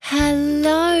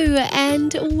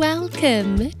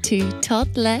welcome to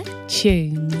Toddler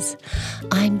Tunes.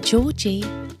 I'm Georgie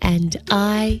and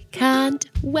I can't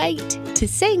wait to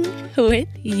sing with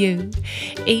you.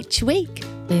 Each week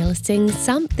we'll sing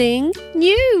something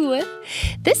new.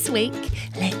 This week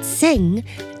let's sing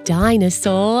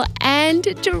Dinosaur and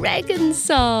Dragon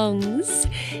songs.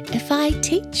 If I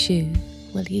teach you,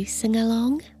 will you sing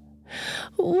along?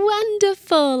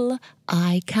 Wonderful!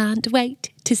 I can't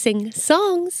wait to sing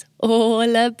songs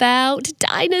all about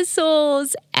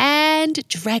dinosaurs and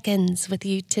dragons with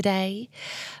you today.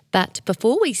 But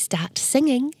before we start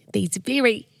singing these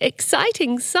very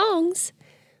exciting songs,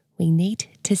 we need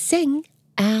to sing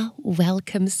our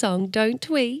welcome song, don't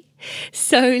we?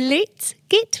 So let's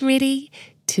get ready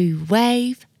to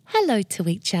wave hello to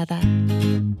each other.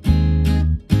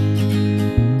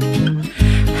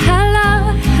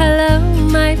 Hello, hello,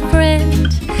 my friend.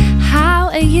 How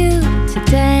are you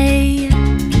today?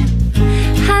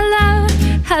 Hello,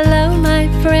 hello, my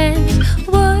friend.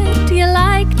 Would you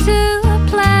like to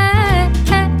play?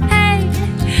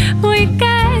 We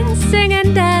can sing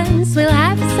and dance. We'll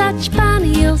have such fun,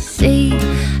 you'll see.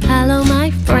 Hello,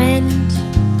 my friend.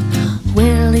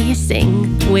 Will you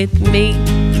sing with me?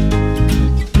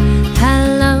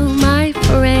 Hello, my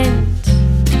friend.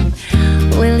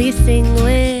 Will you sing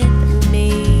with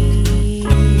me?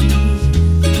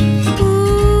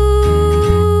 Ooh.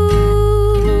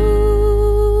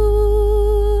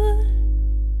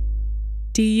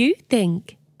 Do you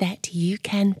think that you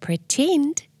can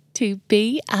pretend to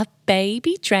be a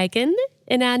baby dragon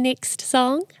in our next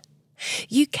song?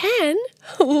 You can?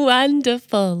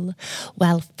 Wonderful.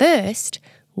 Well, first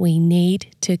we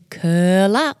need to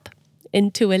curl up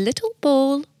into a little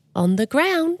ball on the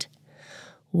ground.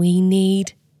 We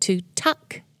need to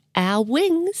tuck our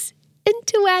wings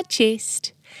into our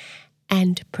chest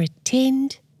and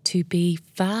pretend to be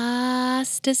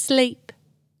fast asleep.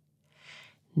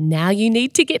 Now you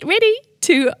need to get ready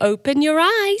to open your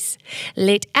eyes,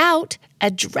 let out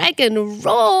a dragon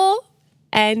roar,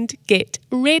 and get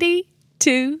ready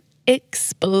to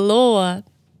explore.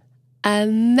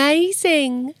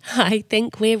 Amazing! I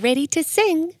think we're ready to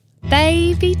sing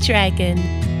Baby Dragon.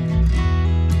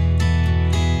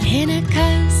 In a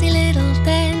cozy little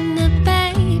den, a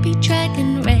baby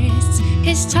dragon rests,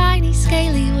 his tiny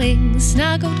scaly wings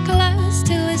snuggled close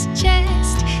to his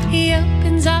chest. He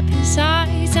opens up his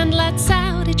eyes and lets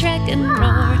out a dragon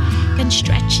roar, then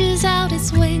stretches out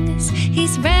his wings,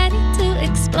 he's ready to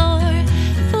explore.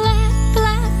 Flap,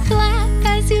 flap, flap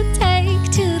as you take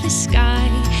to the sky.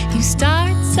 You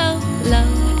start so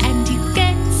low and you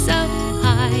get so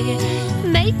high.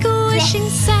 Make a wishing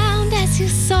sound as you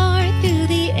soar through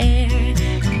the air,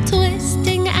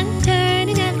 twisting and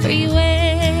turning everywhere.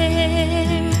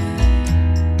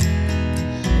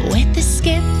 With a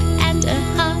skip and a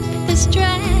hop, this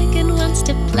dragon wants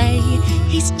to play.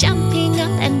 He's jumping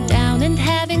up and down and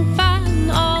having fun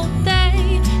all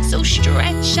day. So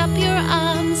stretch up your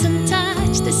arms and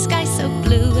touch the sky so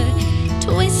blue.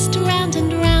 Twist round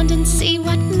and see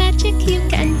what magic you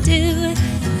can do.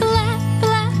 Flap,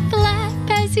 flap, flap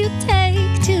as you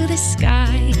take to the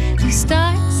sky. You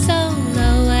start so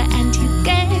low and you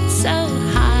get so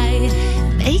high.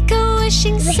 Make a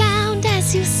wishing sound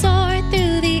as you soar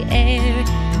through the air,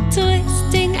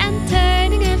 twisting and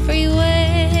turning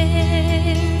everywhere.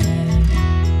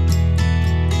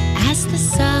 As the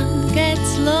sun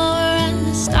gets lower and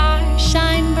the stars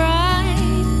shine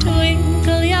bright,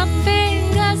 twinkle your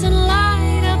fingers and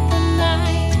light up the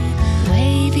night.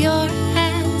 Wave your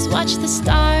hands, watch the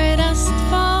stardust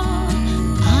fall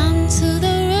onto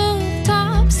the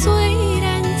rooftop, sweet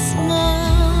and small.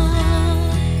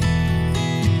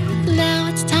 Now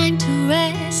it's time to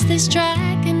rest, this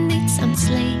dragon needs some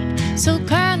sleep. So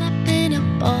curl up in a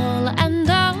ball and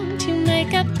don't you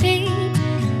make a peep.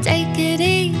 Take a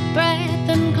deep breath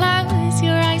and close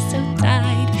your eyes so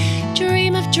tight.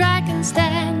 Dream of dragons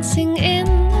dancing in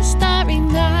the starry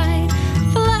night.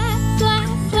 Flap, flap,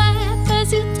 flap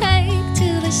as you take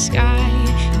to the sky.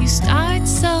 You start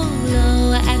so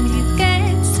low and you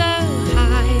get so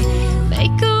high.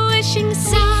 Make a wishing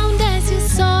sound as you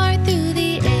soar through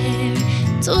the air,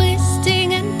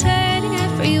 twisting and turning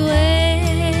everywhere.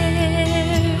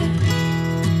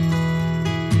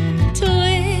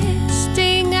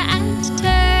 Twisting and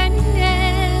turning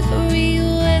everywhere.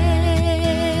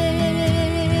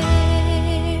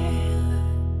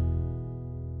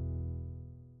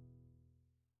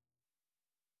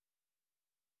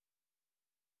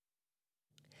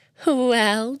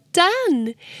 Well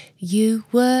done! You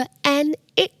were an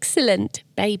excellent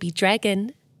baby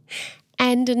dragon.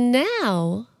 And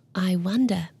now I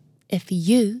wonder if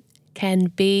you can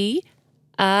be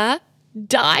a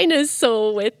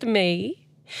dinosaur with me.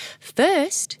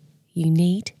 First, you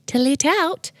need to let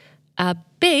out a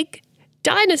big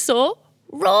dinosaur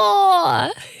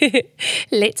roar.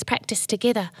 Let's practice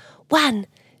together. 1,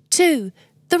 2,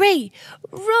 3,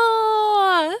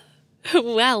 roar!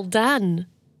 Well done.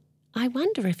 I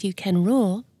wonder if you can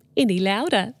roar any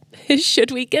louder.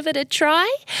 Should we give it a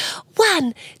try?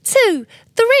 1, 2,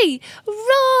 3,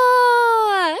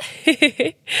 roar!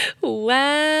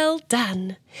 Well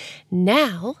done.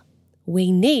 Now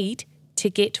we need to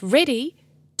get ready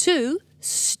to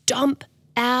stomp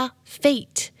our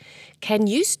feet. Can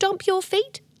you stomp your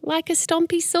feet like a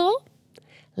stompy saw?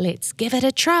 Let's give it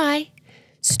a try.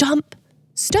 Stomp,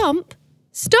 stomp,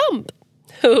 stomp.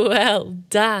 Well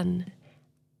done.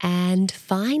 And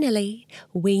finally,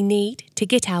 we need to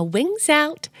get our wings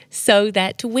out so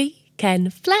that we can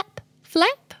flap,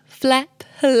 flap, flap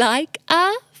like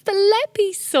a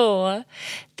flappy saw.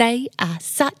 They are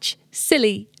such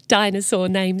silly dinosaur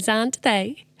names, aren't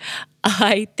they?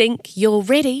 I think you're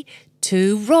ready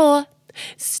to roar,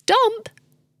 stomp,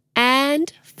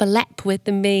 and flap with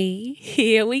me.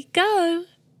 Here we go.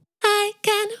 I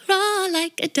can roar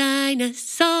like a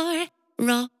dinosaur.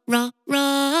 Roar, roar,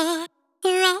 roar.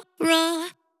 Roar, roar,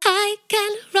 I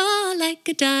can roar like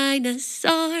a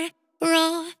dinosaur.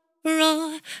 Roar,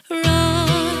 roar, roar.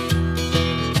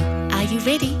 Are you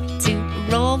ready to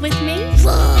roar with me?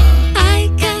 Roar. I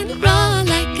can roar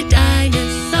like a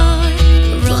dinosaur.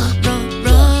 Roar, roar,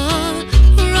 roar.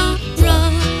 Roar, roar.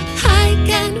 I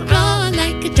can roar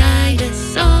like a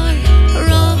dinosaur.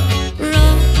 Roar,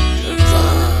 roar,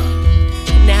 roar.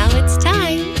 Now it's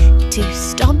time to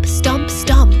stomp, stomp,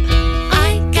 stomp.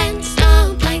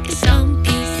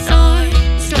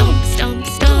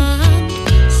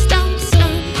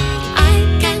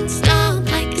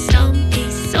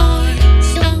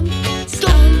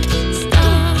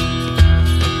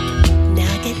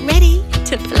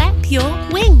 To flap your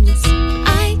wings.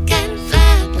 I can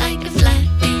flap like a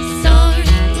flappy sword.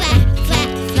 Flap,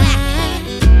 flap, flap,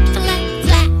 flap,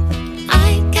 flap.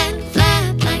 I can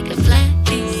flap like a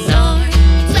flappy sword.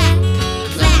 Flap,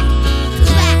 flap,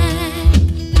 flap.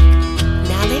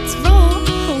 Now let's roar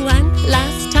one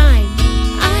last time.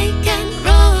 I can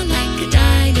roar like a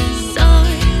dinosaur.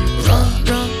 Roar,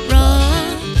 roar, roar,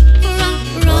 roar,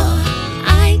 roar.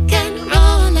 I can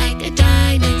roar like a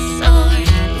dinosaur.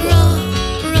 Roar.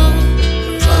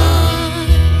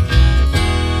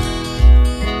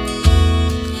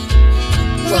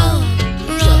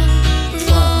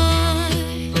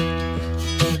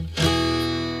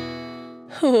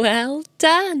 Well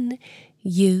done.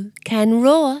 You can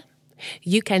roar,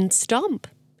 you can stomp,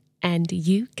 and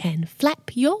you can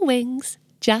flap your wings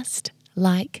just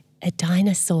like a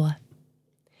dinosaur.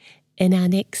 In our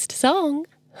next song,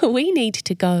 we need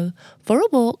to go for a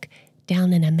walk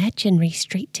down an imaginary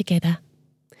street together.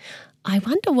 I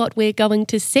wonder what we're going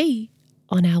to see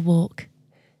on our walk.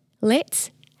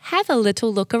 Let's have a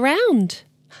little look around.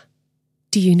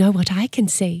 Do you know what I can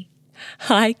see?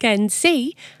 I can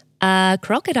see a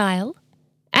crocodile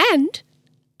and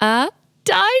a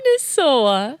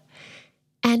dinosaur.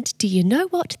 And do you know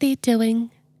what they're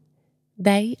doing?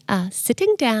 They are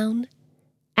sitting down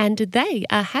and they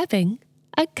are having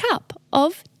a cup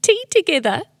of tea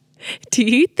together. Do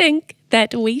you think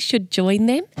that we should join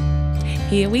them?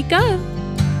 Here we go.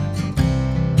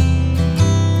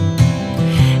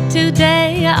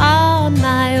 Today on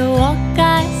my walk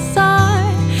I saw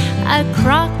a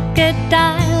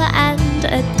crocodile and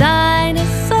a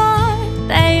dinosaur.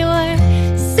 They were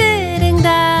sitting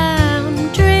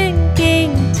down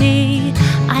drinking tea.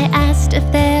 I asked if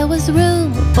there was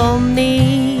room for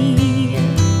me.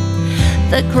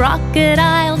 The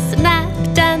crocodile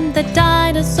snapped and the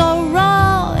dinosaur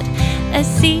roared. A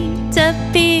seat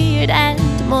appeared and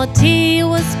more tea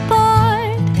was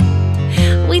poured.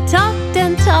 We talked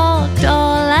and talked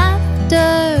all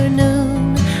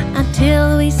afternoon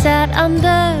until we sat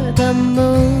under the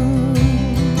moon.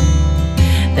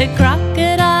 The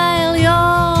crocodile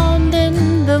yawned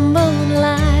in the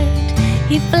moonlight.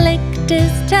 He flicked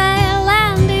his tail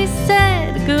and he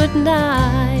said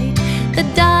goodnight. The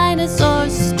dinosaur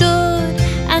stood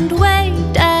and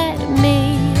waved at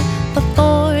me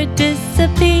before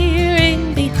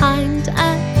disappearing behind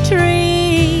a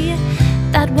tree.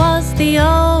 That was the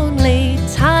only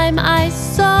time I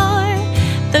saw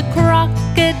the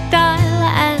crocodile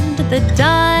and the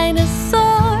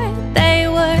dinosaur. They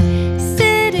were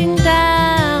sitting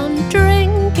down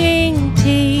drinking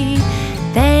tea.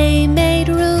 They made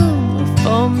room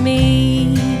for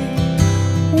me.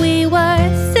 We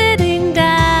were sitting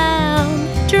down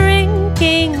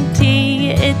drinking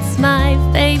tea. It's my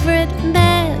favorite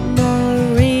memory.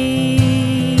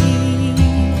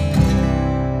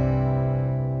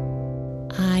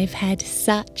 had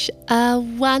such a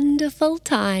wonderful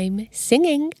time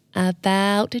singing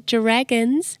about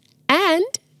dragons and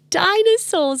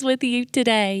dinosaurs with you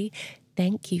today.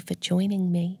 Thank you for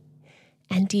joining me.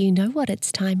 And do you know what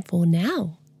it's time for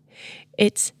now?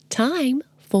 It's time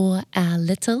for our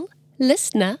little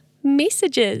listener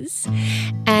messages.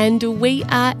 And we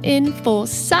are in for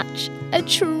such a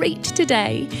treat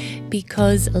today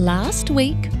because last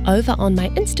week over on my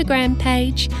Instagram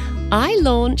page, I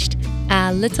launched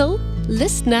our little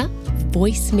listener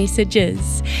voice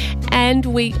messages. And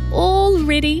we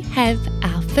already have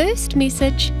our first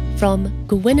message from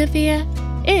Guinevere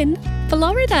in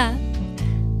Florida.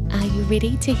 Are you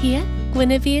ready to hear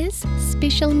Guinevere's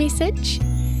special message?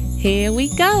 Here we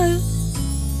go.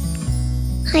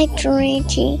 Hi,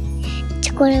 Georgie.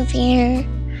 It's Guinevere.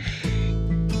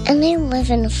 And I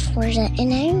live in Florida,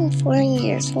 and I'm 4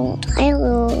 years old. I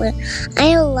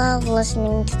love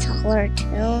listening to taller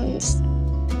tunes.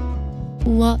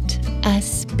 What a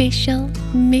special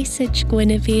message,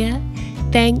 Guinevere.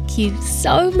 Thank you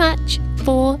so much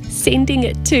for sending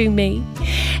it to me.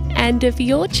 And if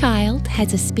your child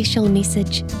has a special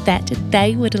message that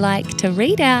they would like to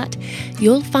read out,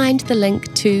 you'll find the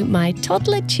link to my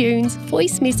Toddler Tunes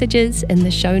voice messages in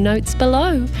the show notes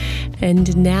below.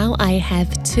 And now I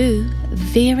have 2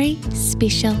 very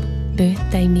special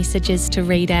birthday messages to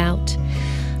read out.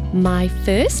 My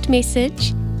first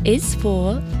message is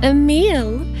for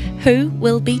Emil, who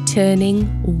will be turning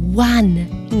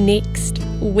 1 next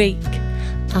week.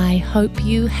 I hope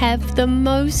you have the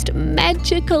most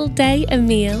magical day,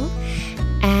 Emil.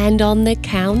 And on the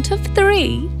count of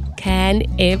 3, can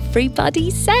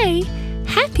everybody say,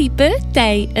 Happy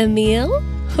birthday, Emil?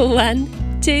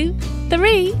 1, 2,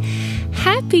 3.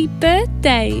 Happy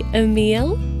birthday,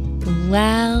 Emil.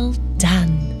 Well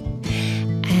done.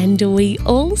 And we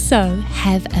also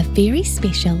have a very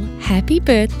special happy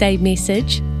birthday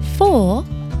message for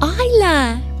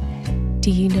Isla.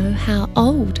 Do you know how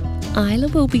old Isla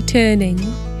will be turning?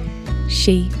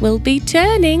 She will be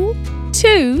turning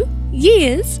 2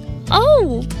 years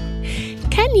old.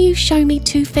 Can you show me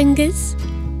 2 fingers?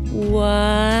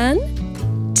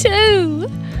 1, 2.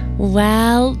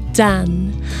 Well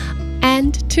done.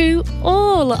 And to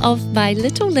all of my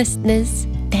little listeners,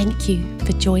 thank you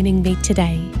for joining me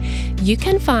today. You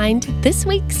can find this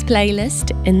week's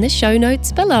playlist in the show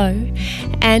notes below,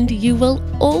 and you will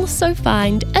also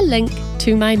find a link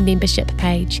to my membership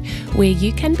page where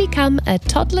you can become a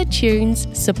Toddler Tunes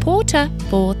supporter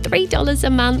for $3 a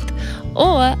month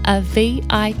or a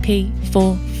VIP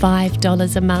for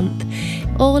 $5 a month.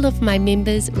 All of my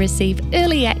members receive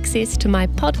early access to my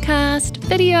podcast,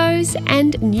 videos,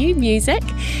 and new music,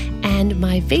 and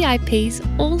my VIPs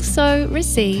also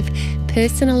receive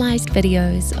personalised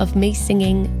videos of me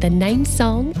singing the name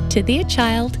song to their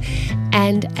child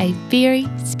and a very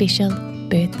special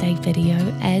birthday video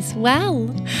as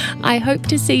well. I hope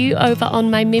to see you over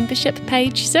on my membership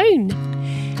page soon.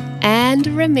 And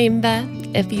remember,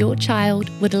 if your child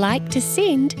would like to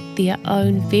send their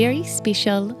own very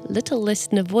special little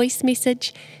listener voice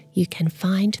message, you can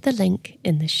find the link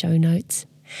in the show notes.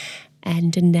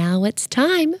 And now it's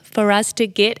time for us to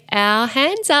get our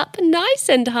hands up nice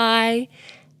and high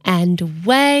and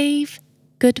wave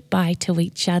goodbye to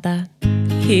each other.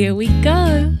 Here we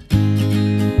go.